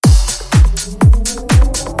Welcome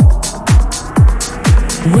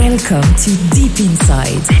to Deep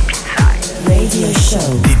Inside Radio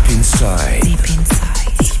Show. Deep Inside. Deep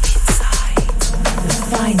Inside. Deep Inside. The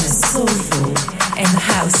finest soulful and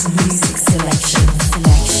house music selection.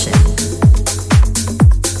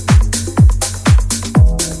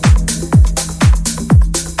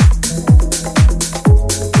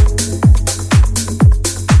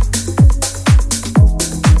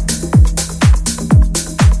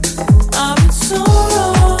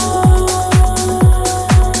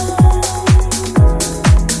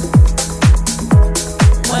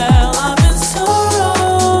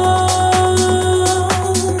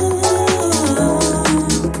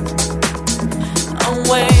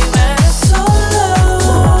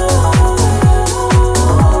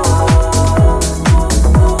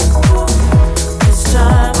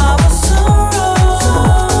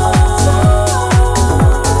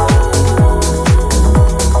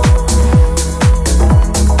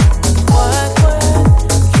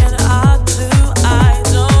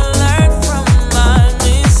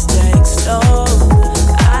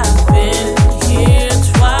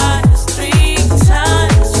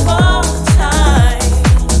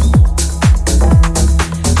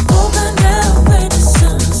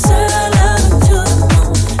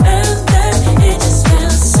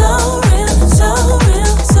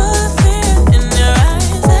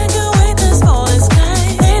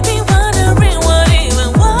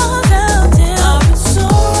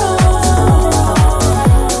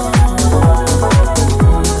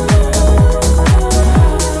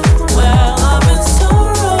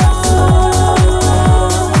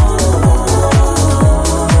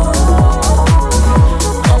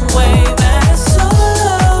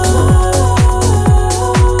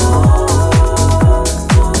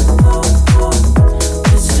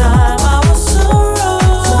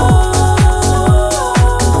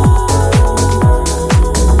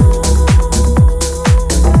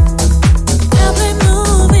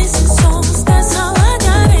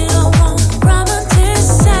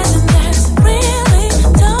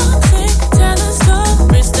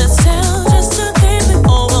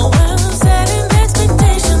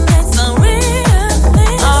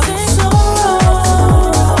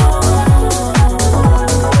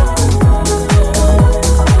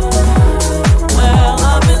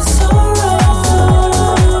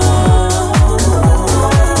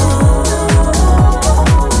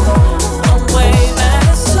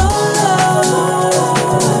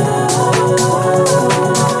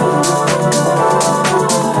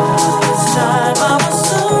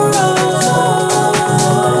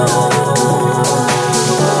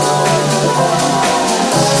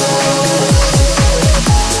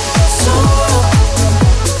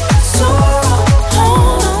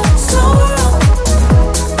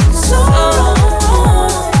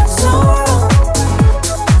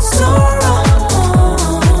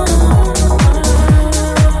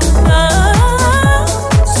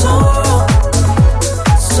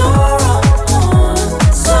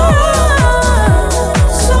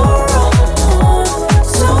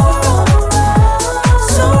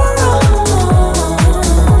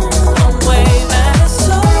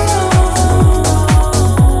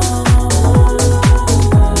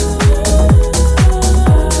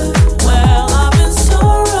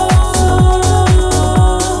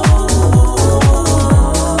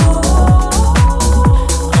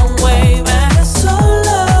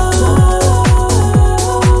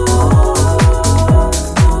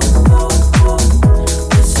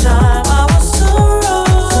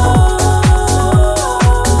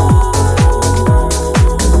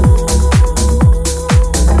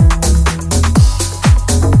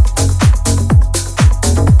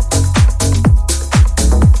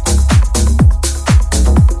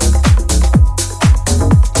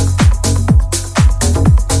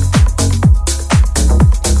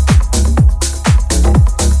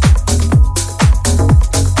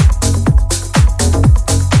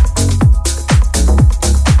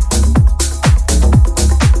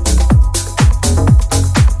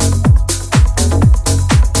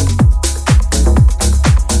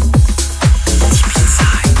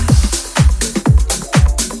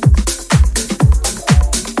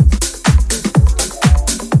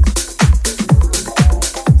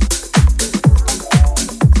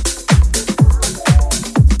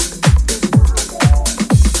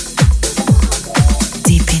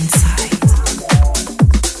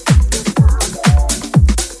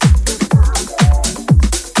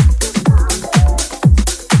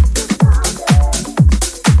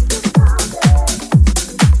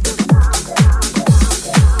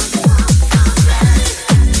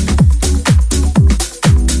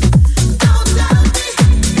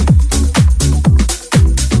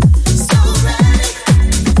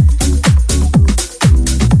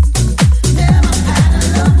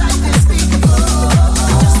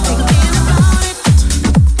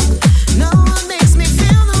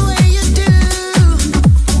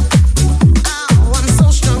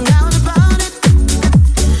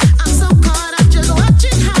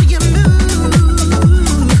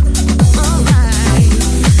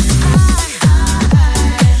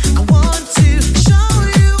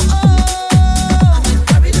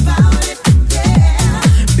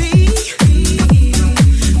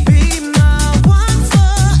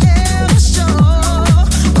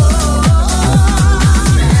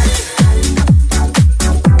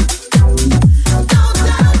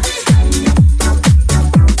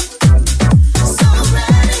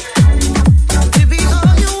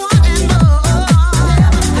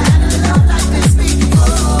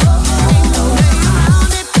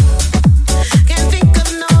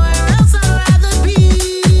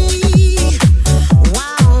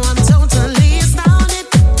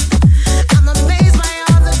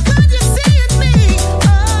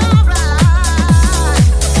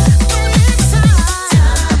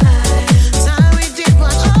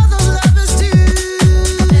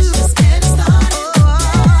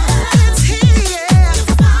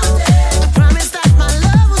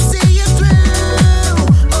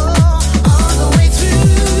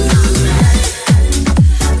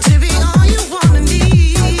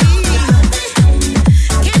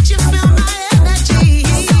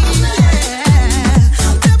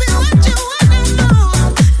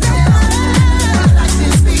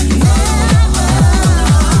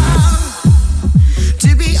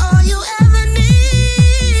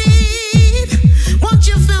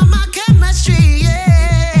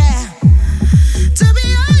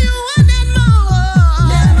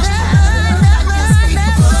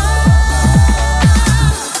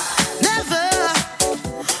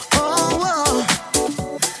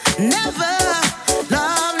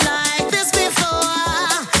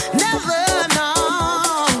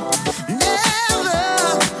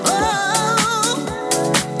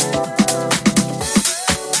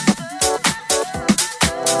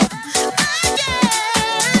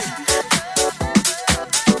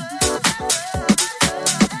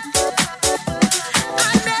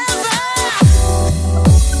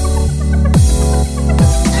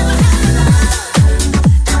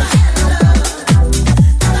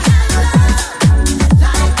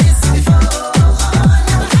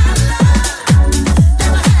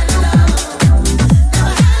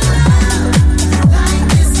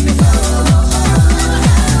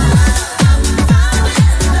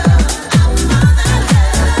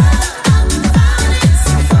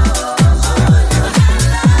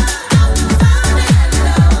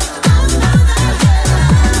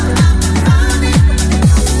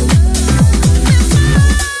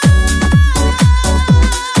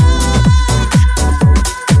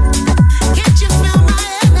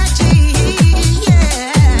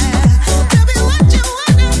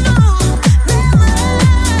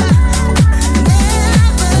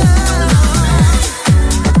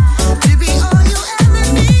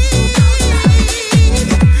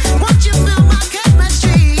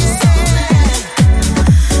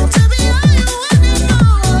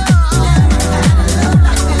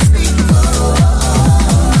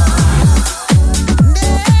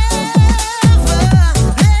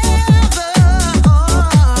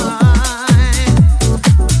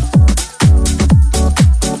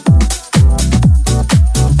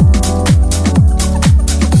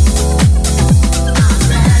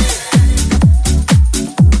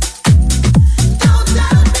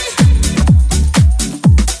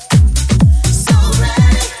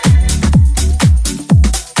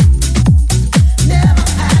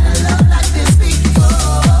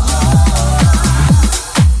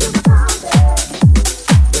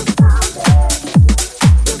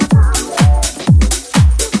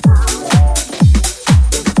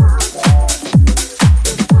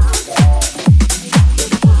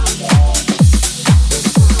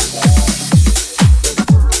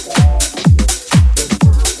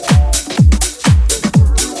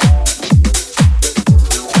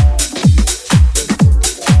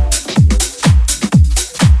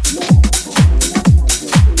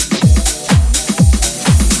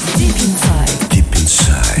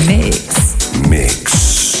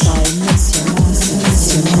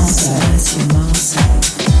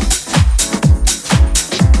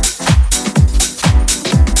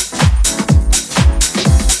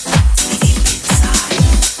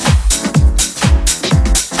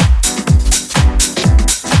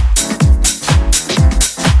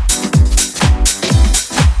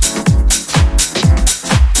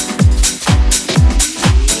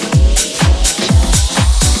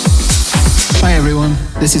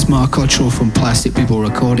 This is Mark Cottrell from Plastic People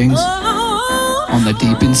Recordings on the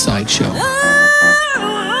Deep Inside Show.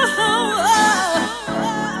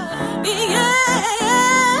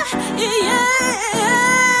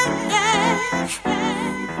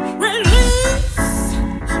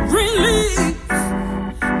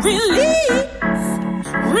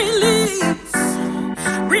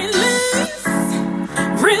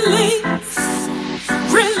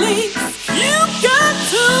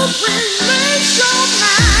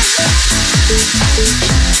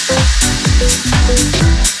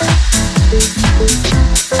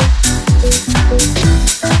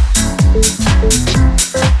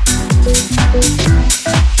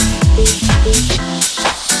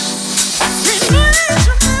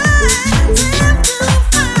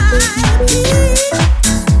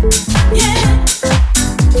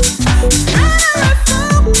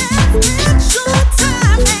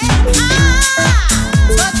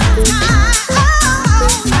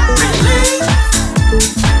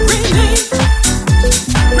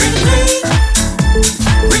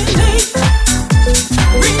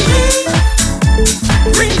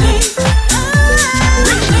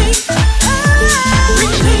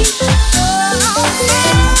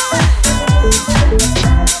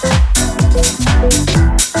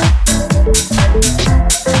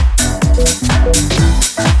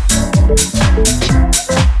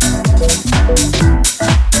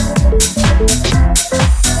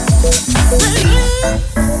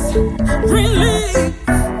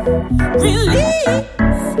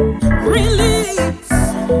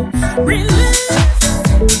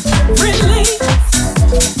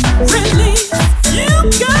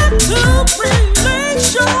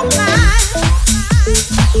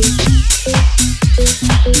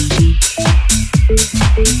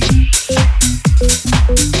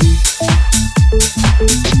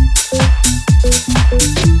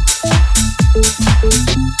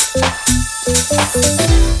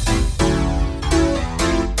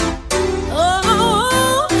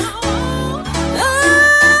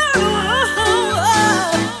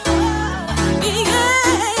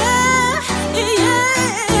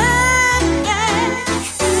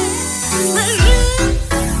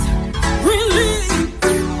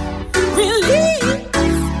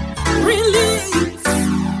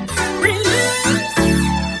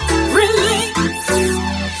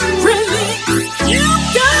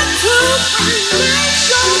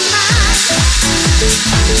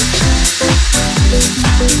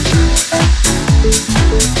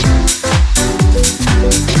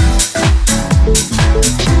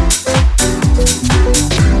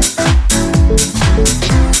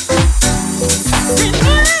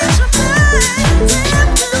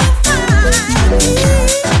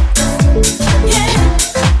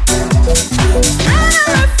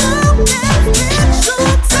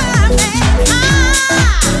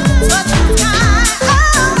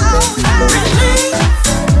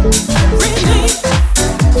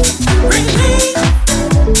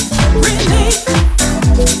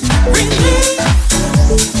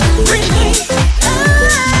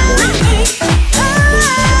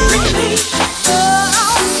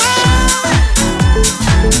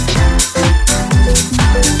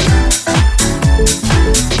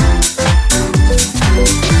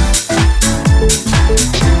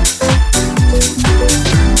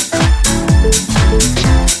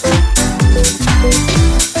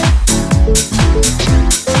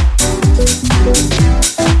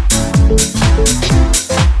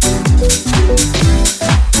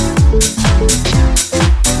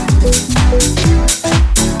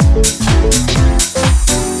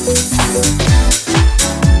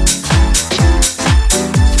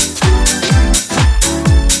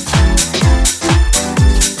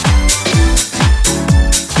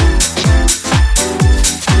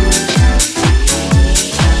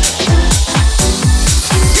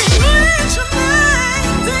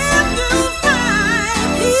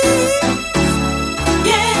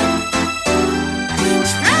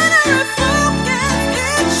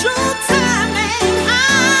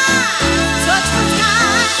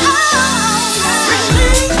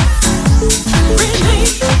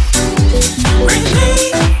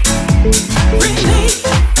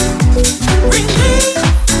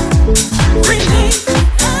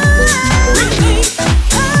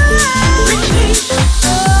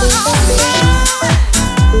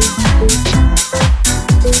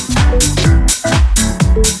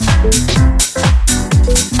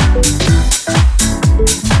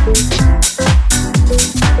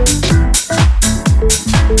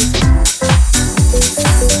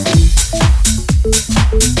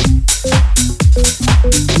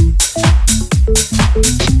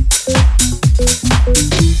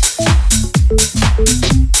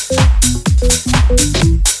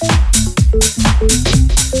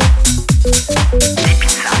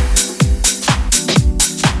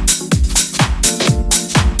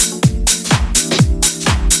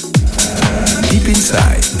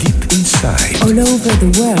 all over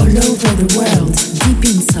the world, deep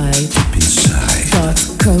inside.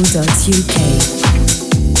 .co.uk.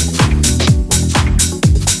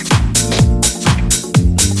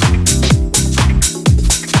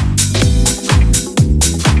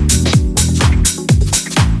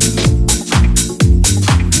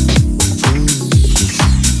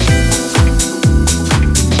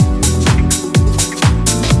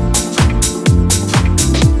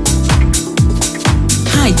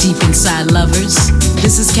 Deep Inside lovers,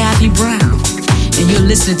 this is Kathy Brown, and you're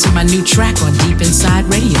listening to my new track on Deep Inside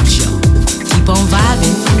Radio Show. Keep on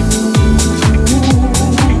vibing.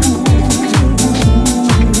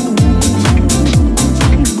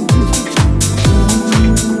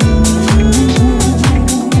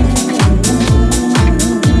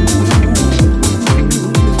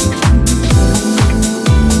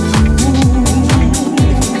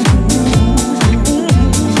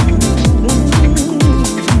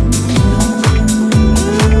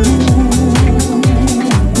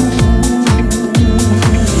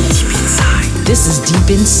 This is Deep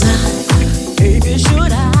Inside. Baby,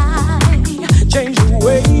 should I change the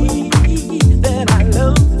way that I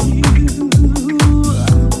love you?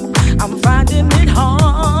 I'm finding it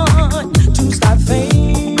hard to stop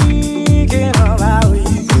thinking about you.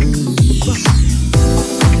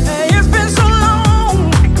 It's been so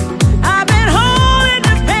long, I've been holding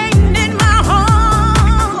this pain in my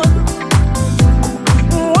heart.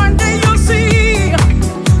 One day you'll see,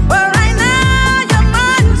 but right now your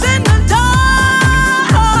mind's in the dark.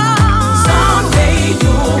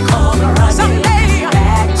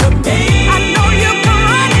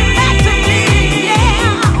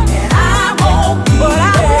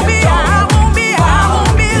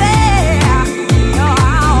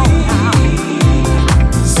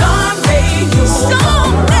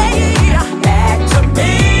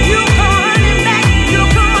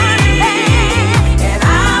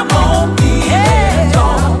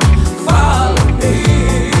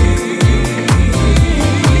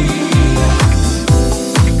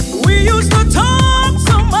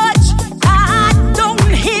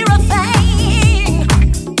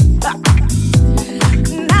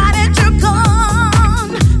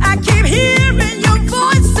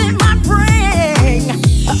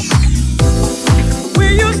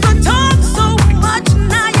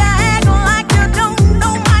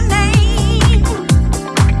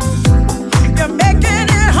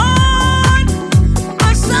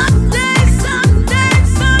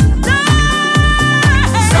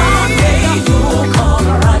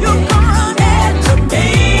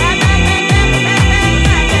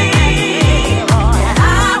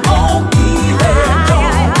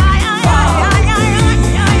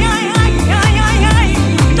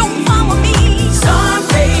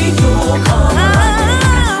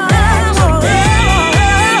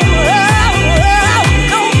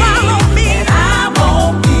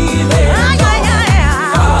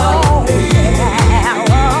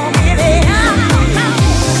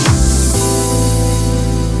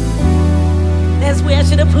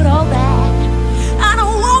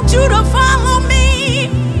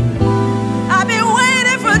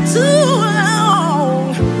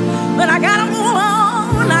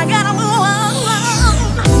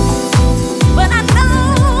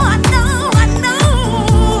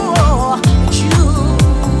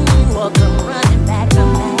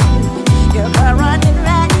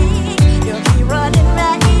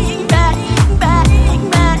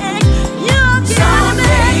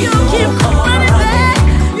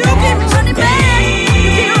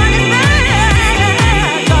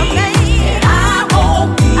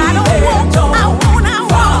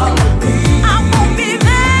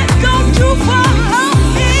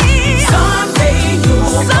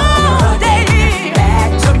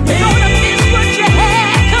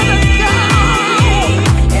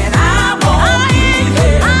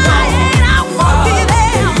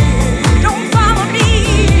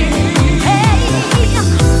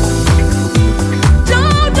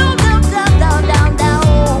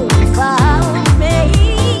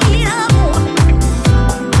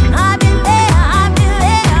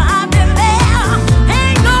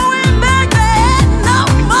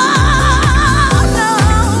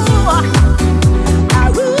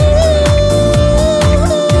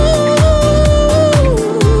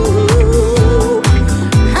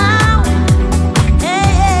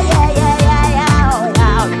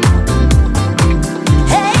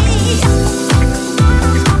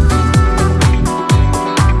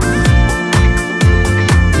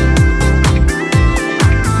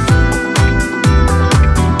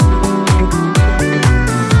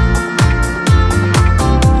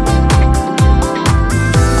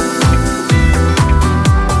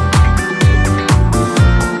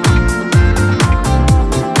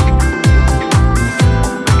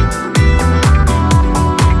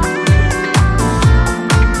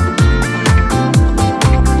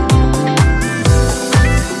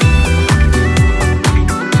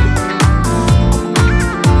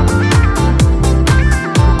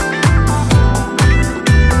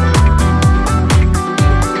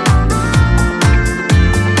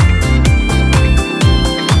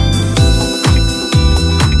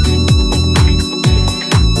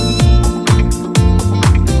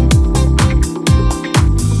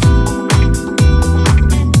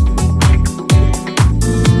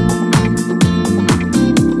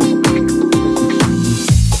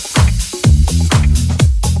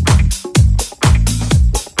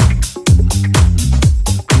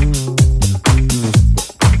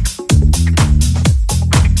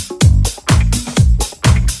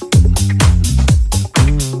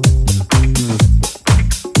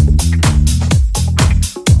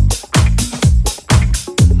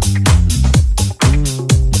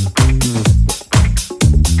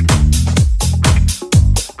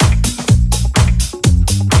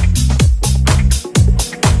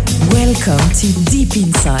 Welcome to Deep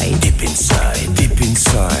Inside. Deep Inside, Deep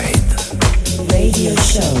Inside. Radio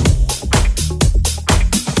show.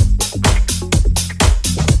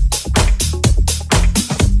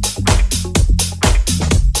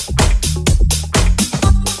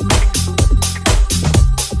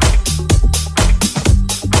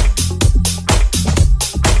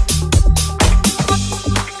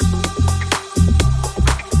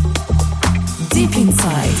 Deep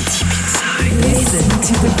Inside. Listen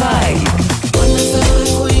to the vibe.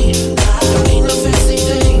 Don't need no fancy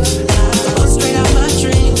things. Go straight out my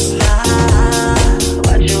dreams.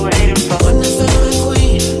 What you waiting for? Wanna feel my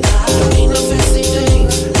queen. Don't need no fancy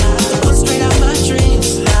things. Go straight out my dreams.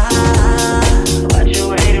 What you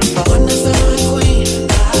waiting for? Wanna feel my queen.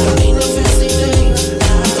 Don't need no fancy things.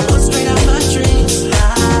 Go straight out my dreams.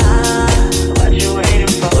 What you waiting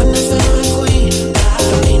for? Wanna feel my queen.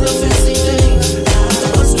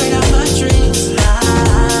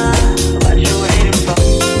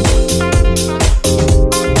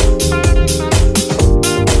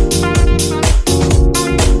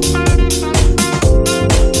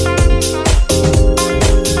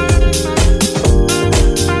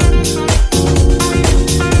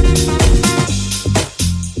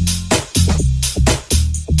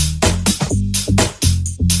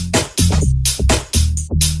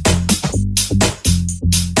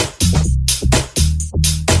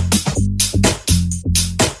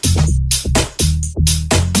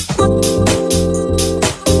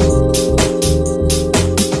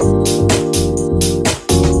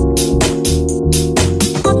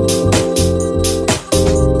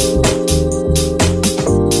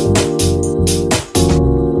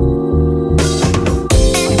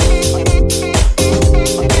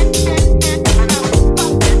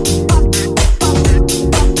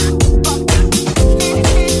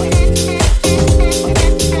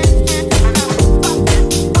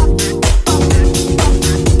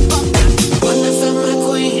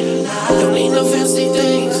 Don't need no fancy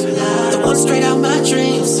things. Go straight out my dreams.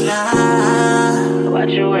 What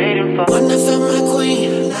you waiting for? Wanna feel my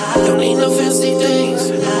queen. Don't need no fancy things.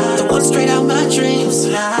 The one straight out my dreams. What you waiting for? Wanna feel my queen. Don't need no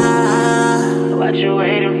fancy things. The one straight out my dreams. What you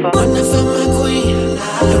waiting for? Wanna feel my queen.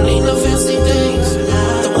 Don't need no fancy things.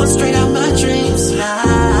 The one straight out my dreams.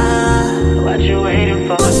 What you waiting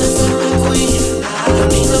for? Wanna feel my queen. Don't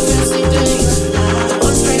need no fancy things. The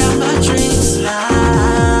one straight out my dreams.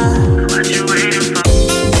 What you waiting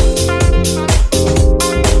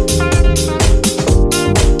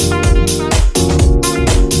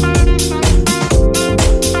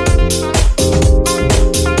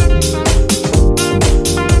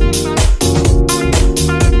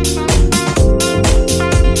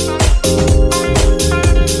for?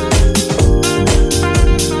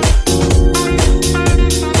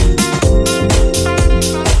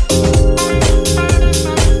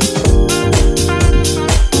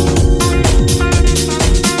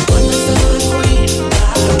 Wanna feel my queen.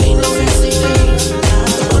 Don't need no fancy things.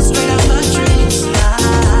 The one straight out my dreams.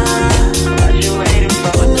 What you waiting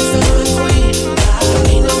for? Wanna feel my queen. Don't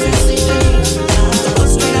need no fancy things. The one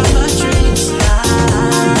straight out my dreams.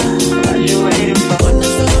 What you waiting for? Wanna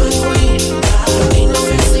feel my queen. Don't need no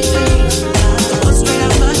fancy things. The one straight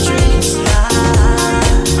out my dreams.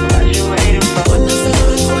 What you waiting for? Wanna feel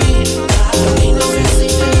my queen. Don't need no fancy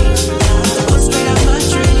things. The one straight out my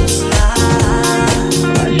dreams.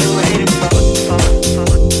 What you waiting for?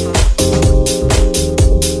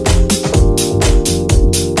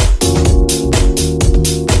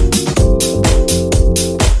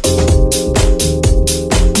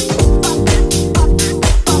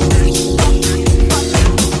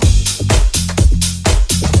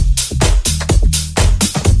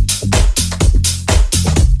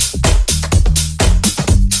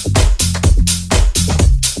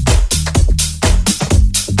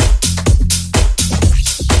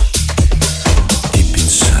 Deep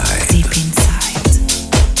Inside. Deep Inside.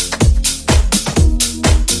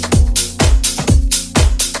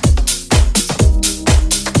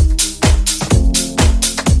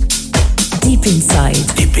 Deep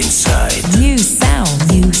Inside. Deep Inside. New sound.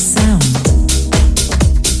 New sound.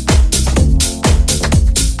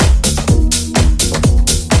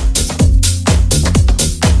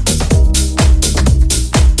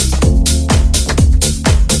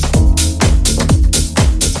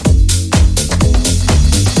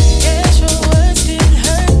 Guess your words didn't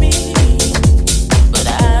hurt me, but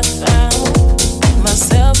I found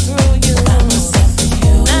myself through you.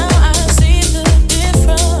 Now I see the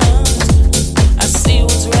difference. I see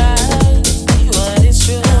what's right.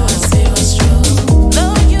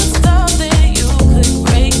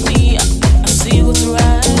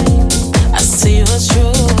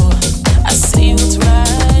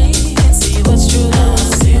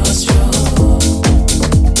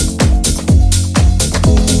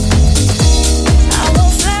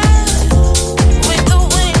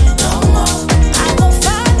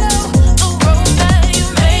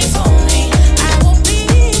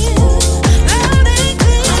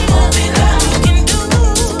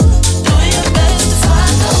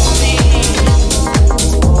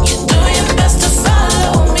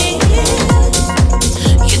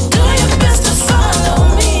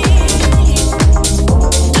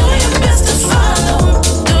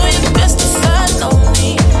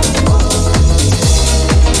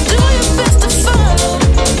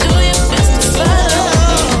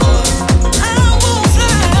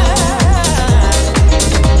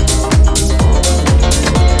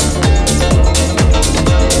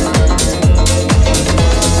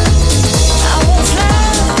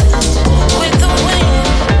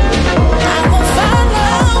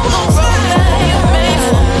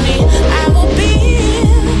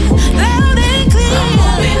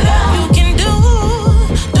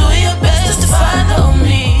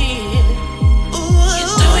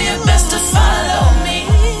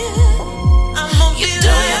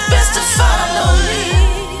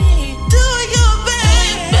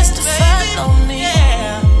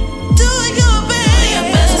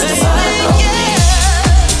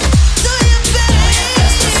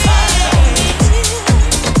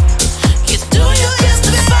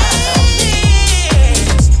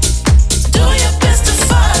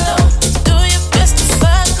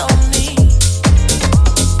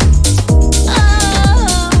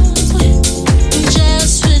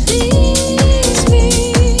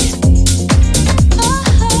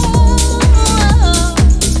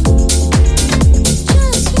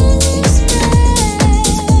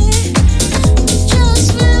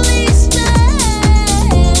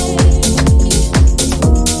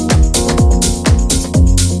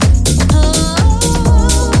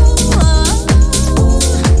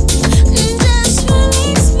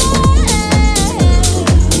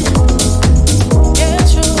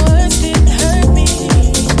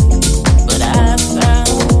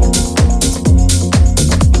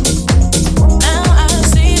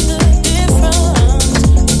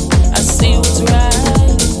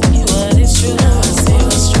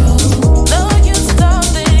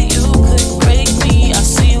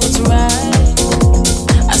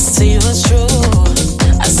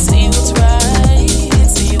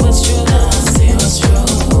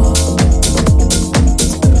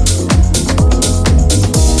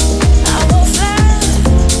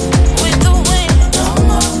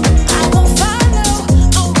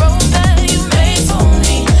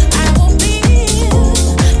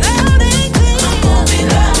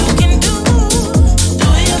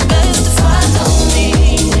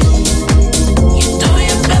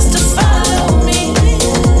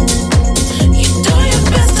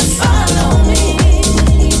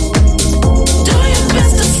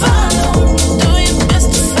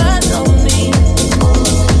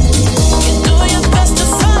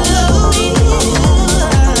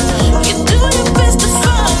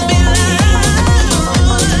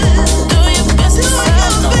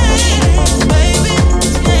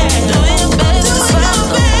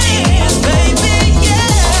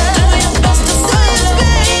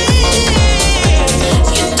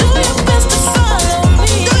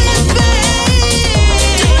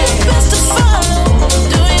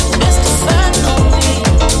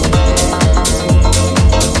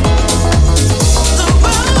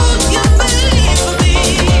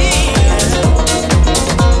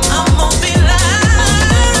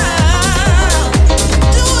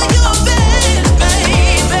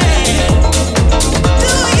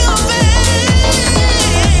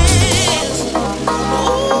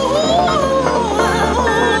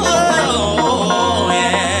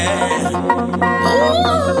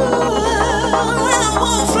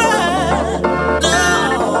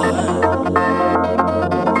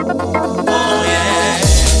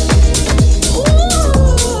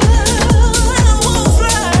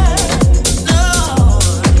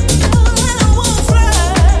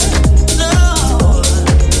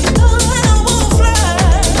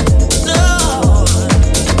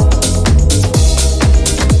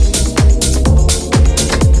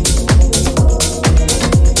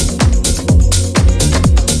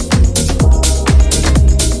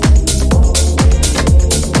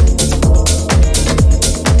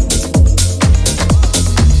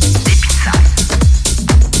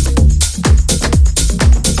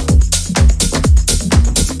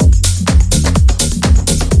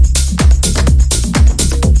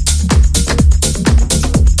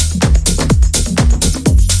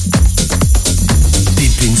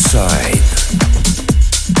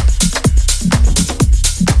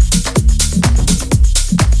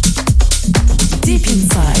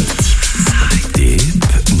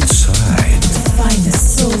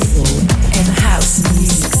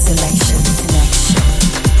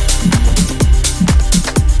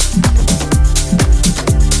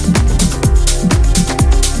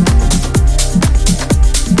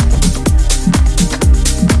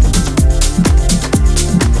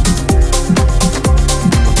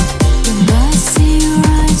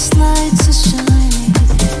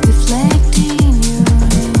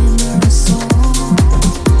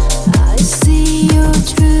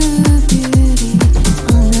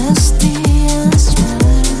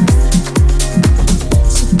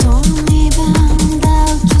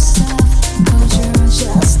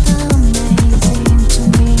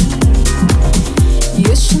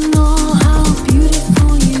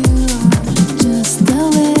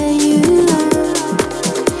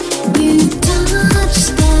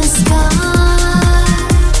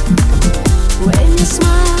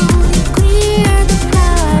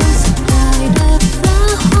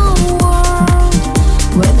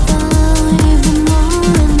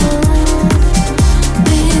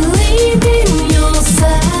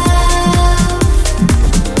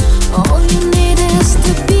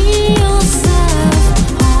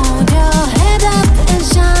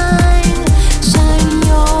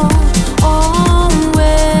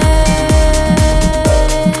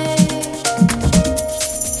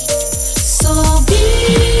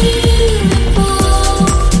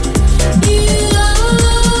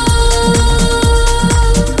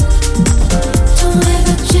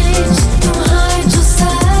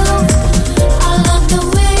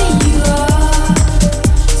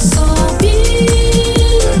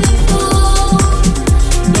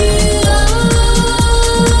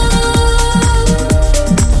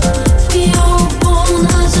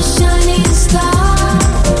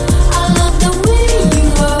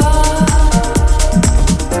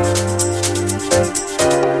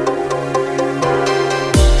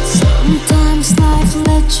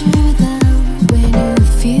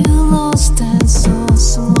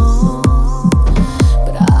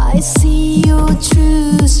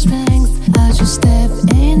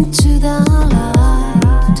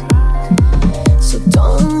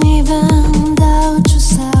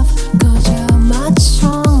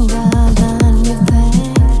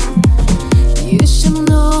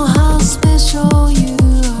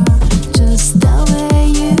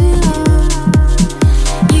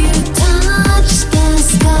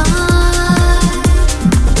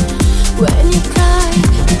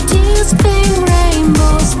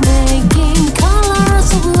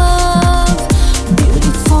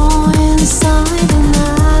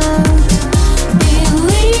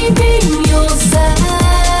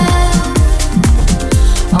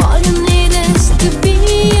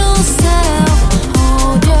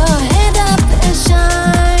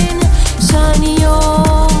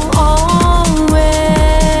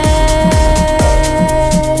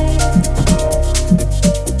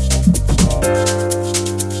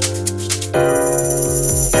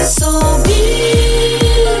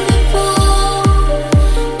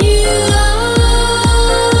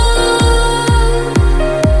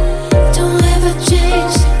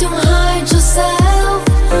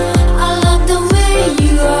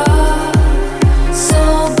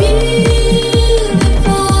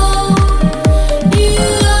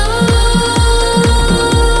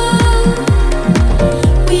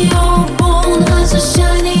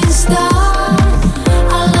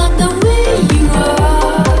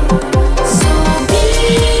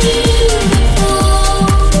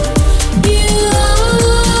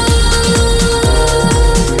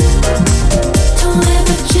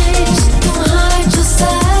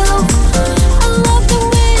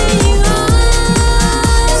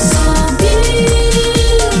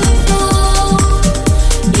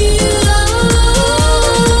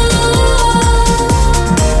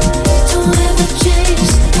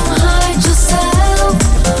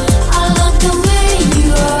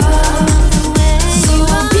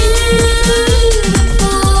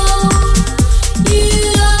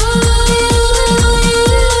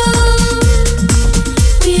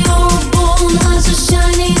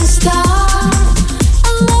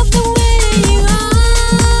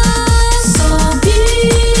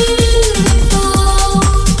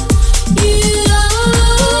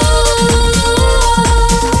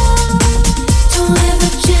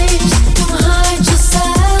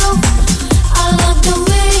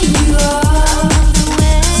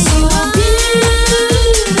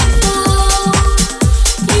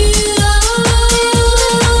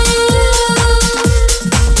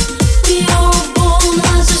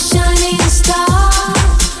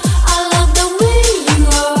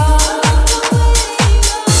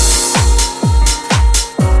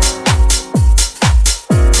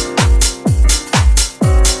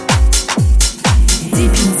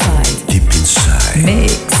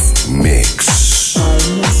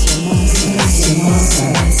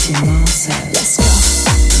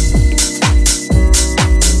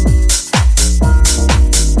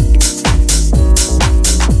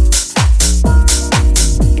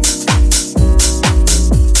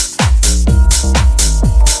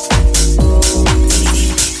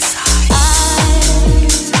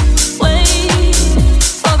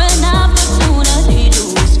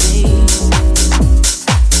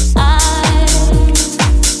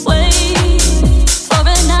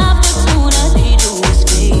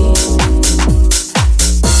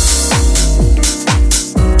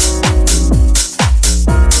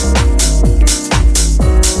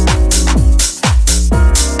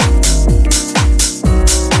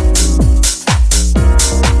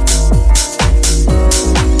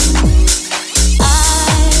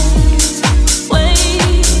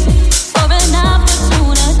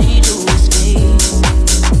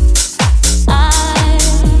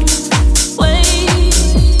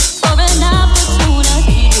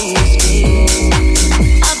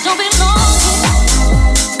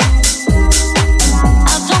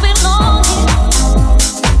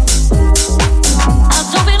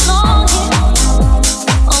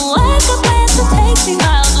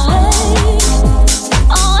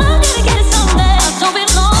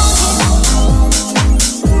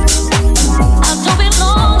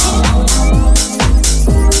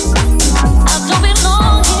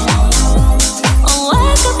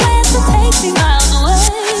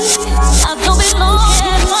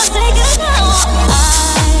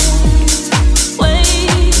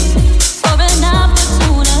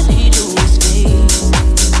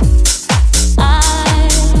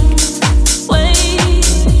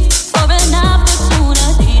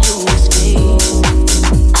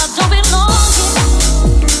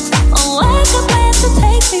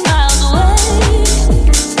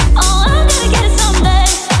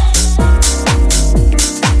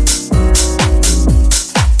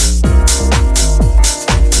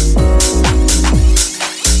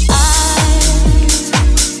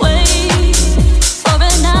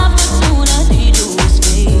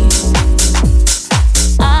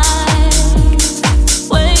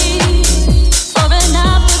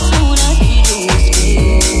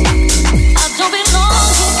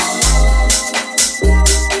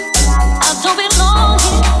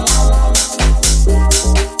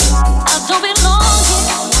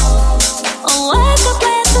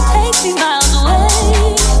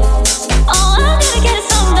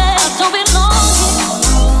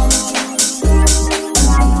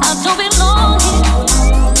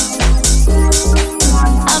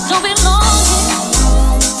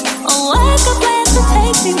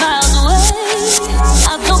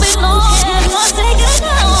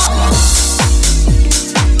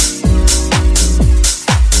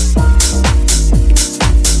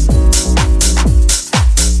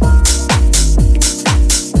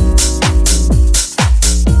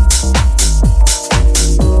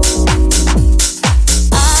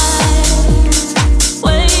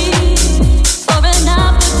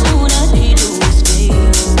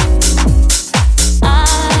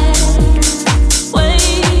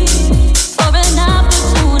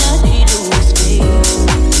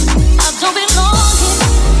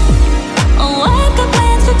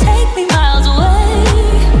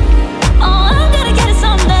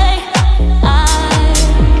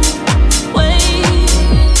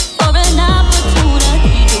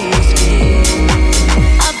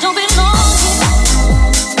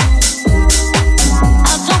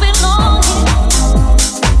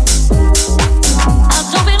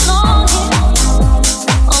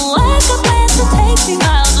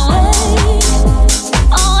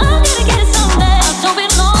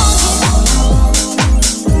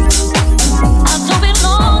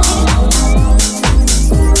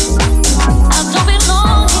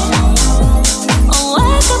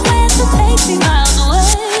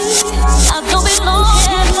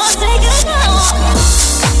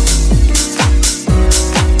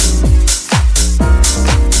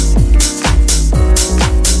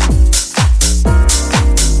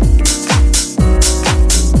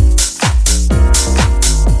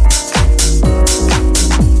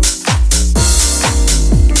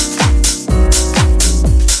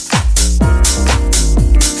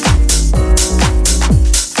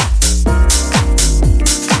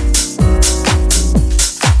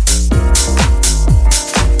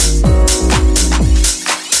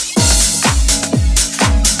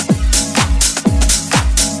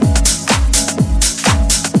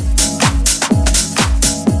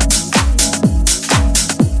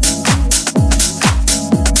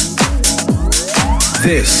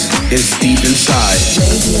 This is Deep Inside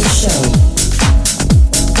Radio Show.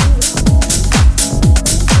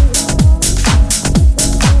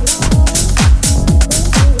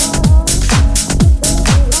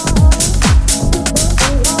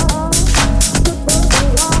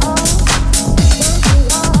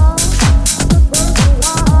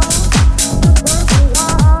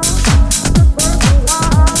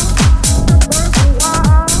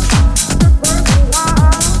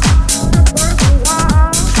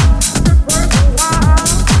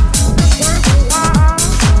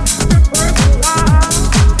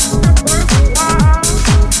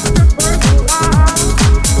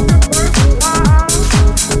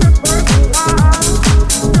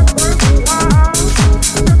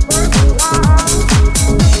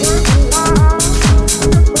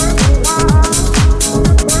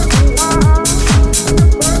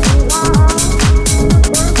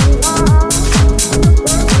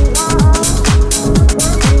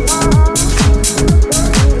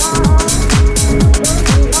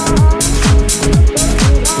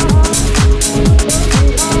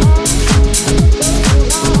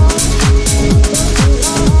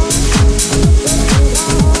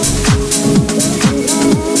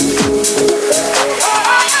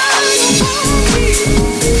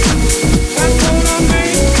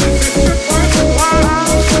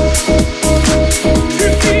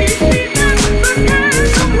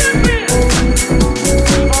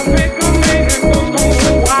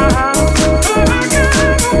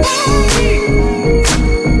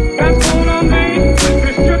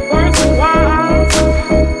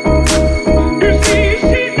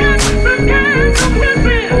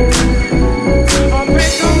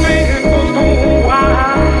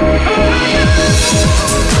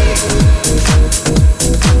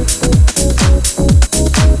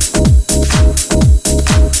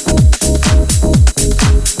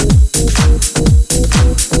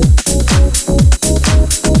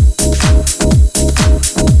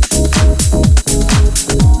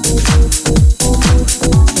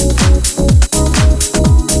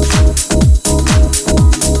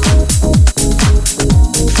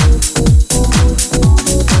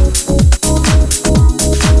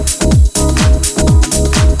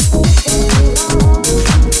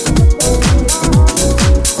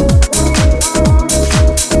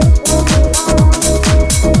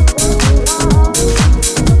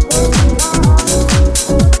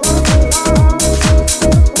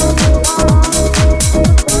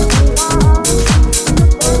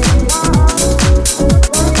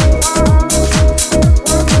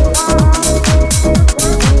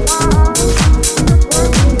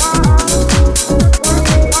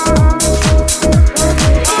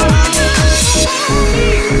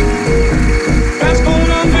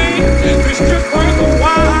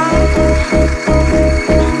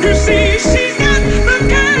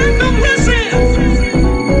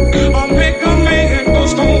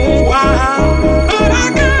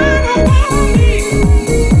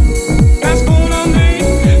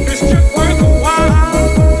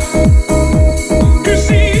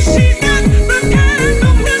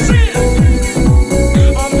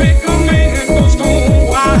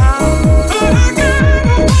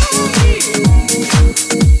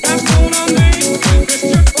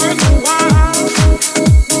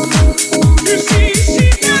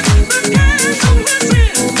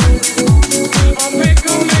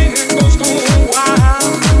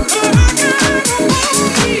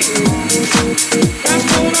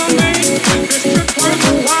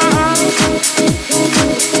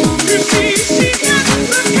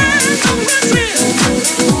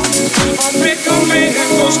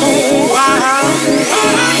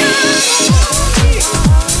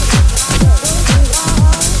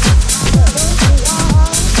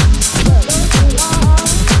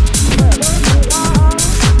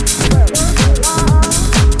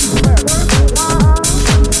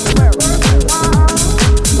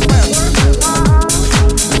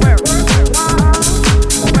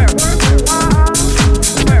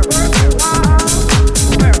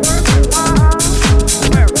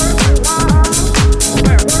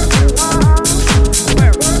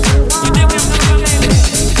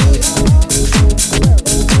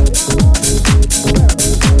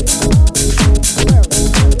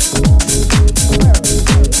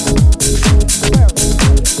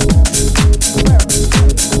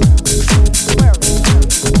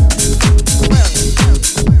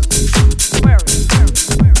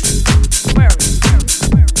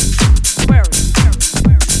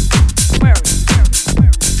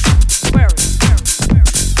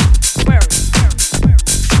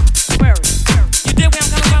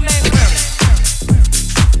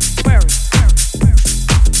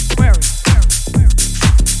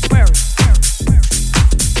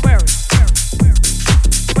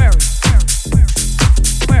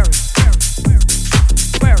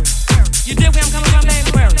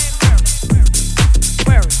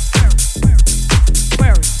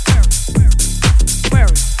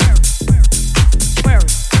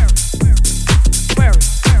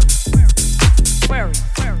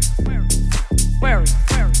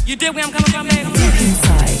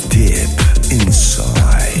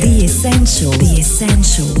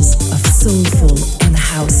 of soulful and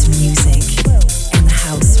house music, and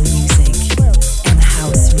house music, and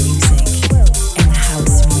house music, and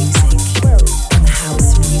house music, and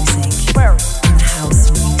house music, and house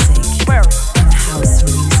music, and house music, and house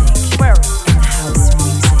music, and house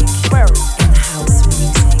music, and house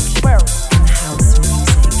music, and house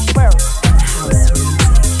music.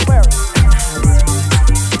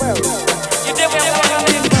 You did what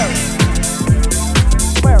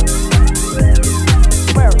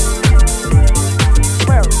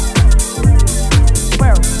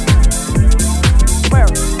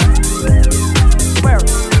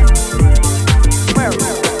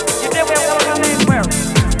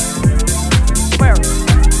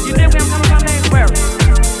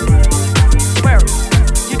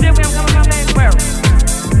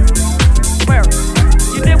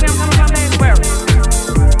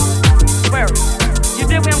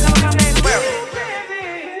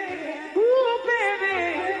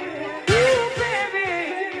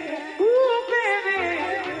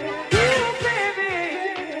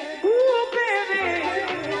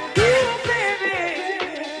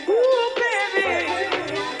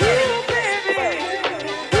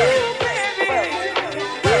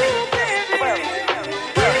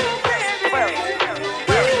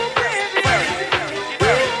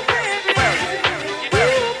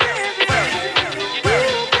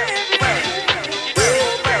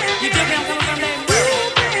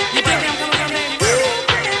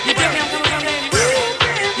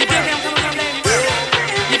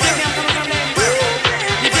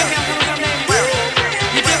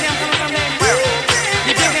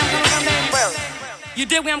You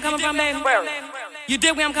did where I'm coming from, man. You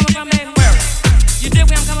did where I'm coming from, man. You did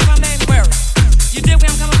where I'm coming from, man. You did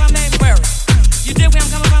where I'm coming from, man. You did where I'm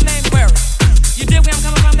coming from, man. You did where I'm coming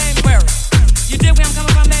from, man. You did where I'm coming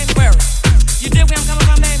from, man. You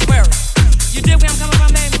did where I'm coming from,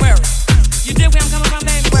 man. You did where I'm coming from,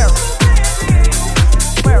 man.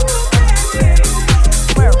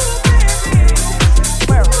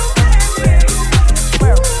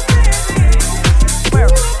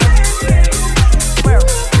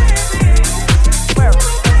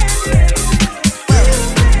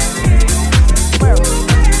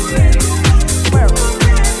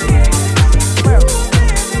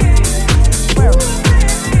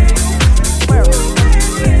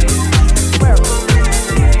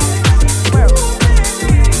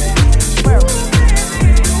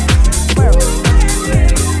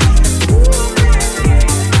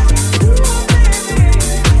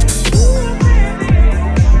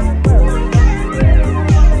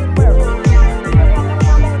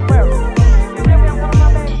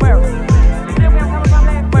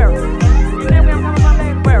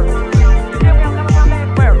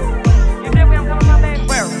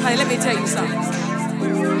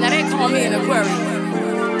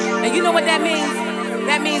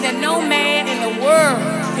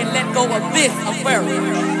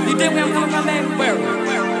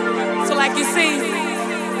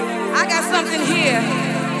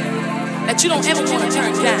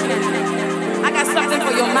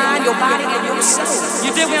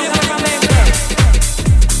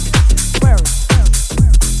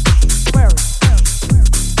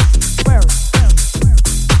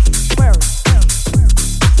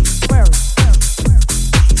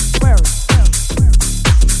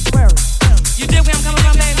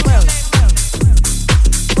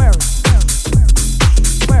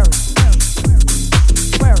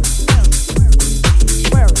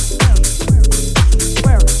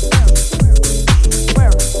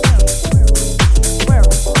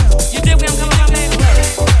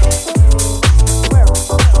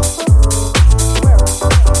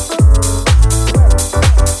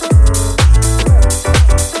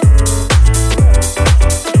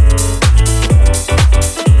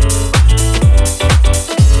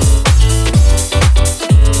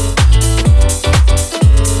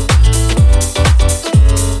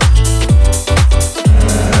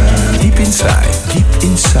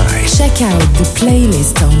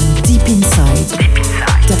 Playlist on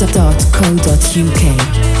deepinside.co.uk.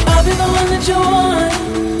 I'll be the one that you want.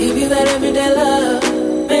 Give you that everyday love,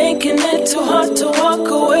 making it too hard to walk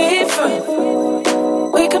away from.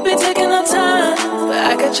 We could be taking our time, but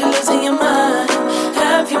I got you losing your mind.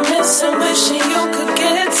 Have you missing, wishing you could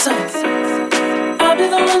get some? I'll be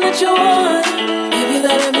the one that you want. Give you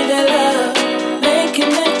that everyday love, making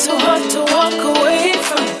it too hard to walk away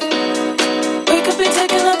from. We could be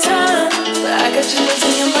taking our time, but I got you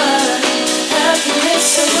losing your mind. Have you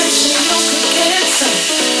missing, wishing you could get some?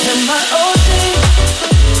 Am I OD?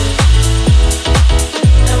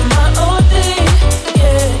 Am I OD?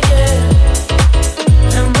 Yeah,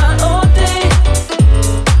 yeah. Am I OD?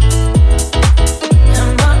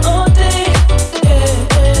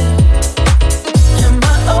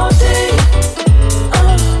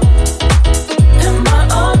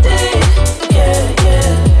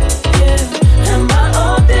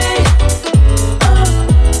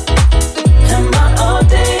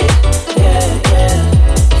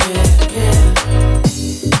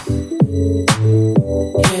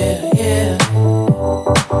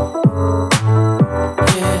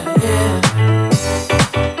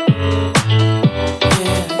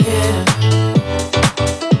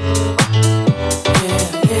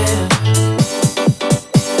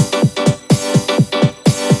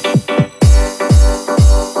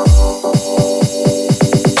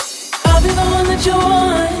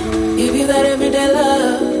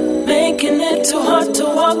 too hard to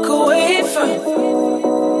walk away from.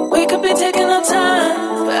 We could be taking our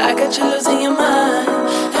time, but I got you losing your mind.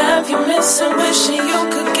 Have you missing, wishing you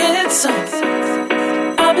could get some?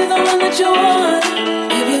 I'll be the one that you want.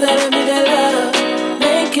 Give you that everyday love,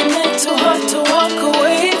 making it too hard to walk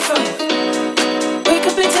away from. We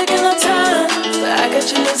could be taking our time, but I got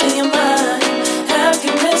you losing your mind. Have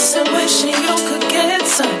you missing, wishing you could get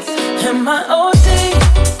some? Am I OD?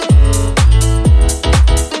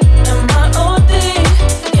 Am I OD?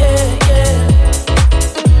 Yeah, yeah.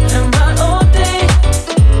 Am I OD?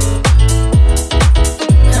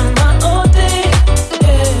 Am I OD?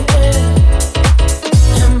 Yeah, yeah.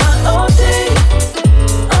 Am I OD?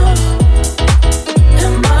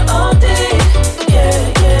 Am I OD? Yeah,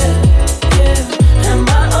 yeah, yeah. Am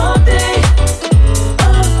I OD?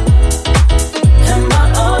 Am I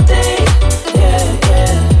OD? Yeah,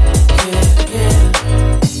 yeah, yeah, yeah.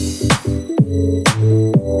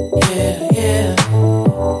 Yeah, yeah.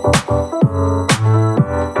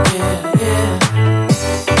 Yeah, yeah.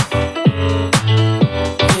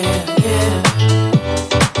 Yeah, yeah.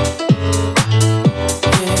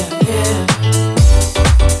 Yeah, yeah.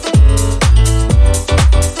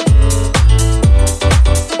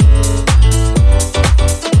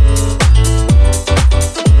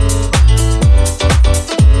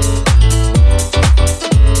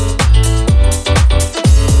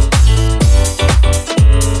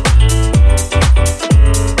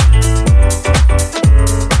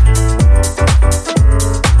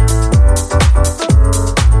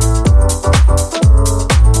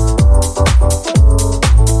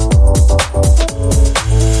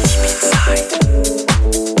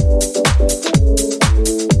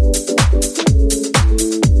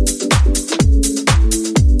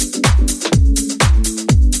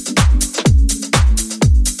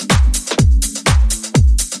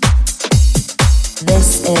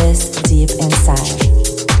 This is Deep Inside.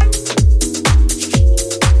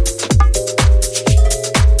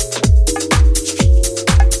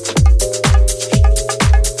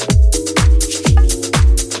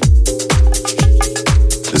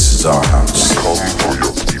 This is our house.